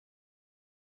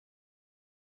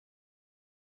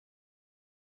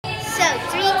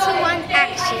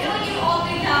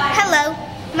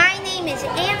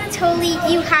Anatolia,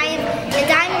 and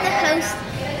I'm the host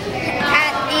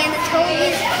at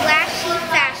Anatolia's flashy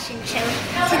fashion show.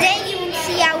 Today you will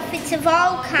see outfits of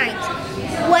all kinds: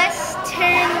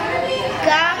 Western,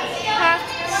 goth,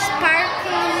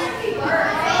 sparkling,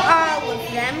 all of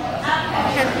them.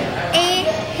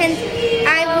 And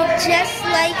I would just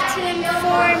like to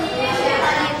inform you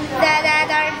that at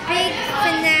our big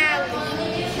finale,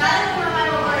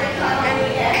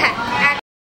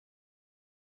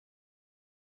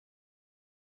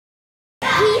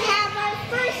 we have our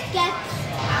first guest,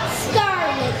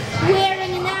 Scarlet,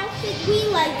 wearing an outfit we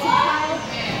like to call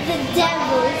the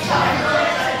Devil's.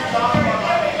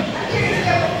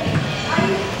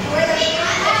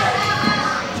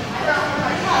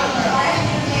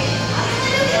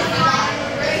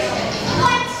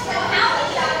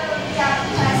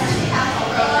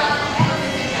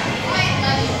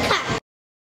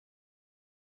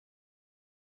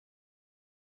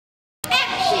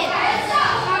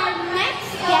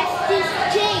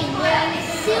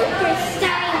 Super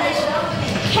stylish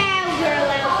cowgirl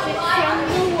outfit from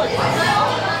the woods.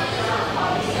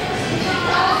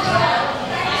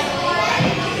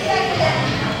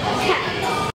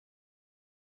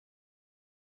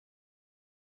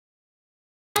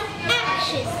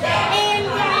 Action! And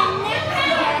our next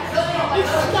guest is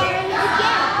Scarlet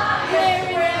again,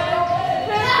 wearing a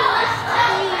purplish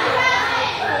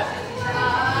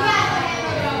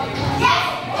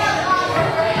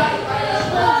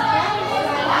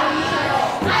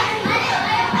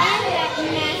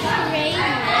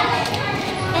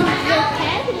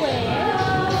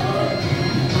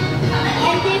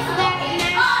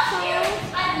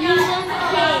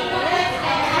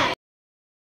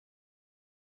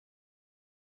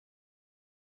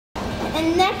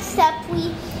And next up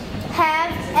we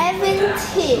have Evan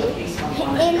too,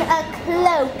 in a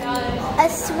cloak, a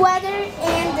sweater,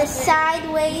 and a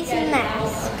sideways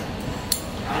mask.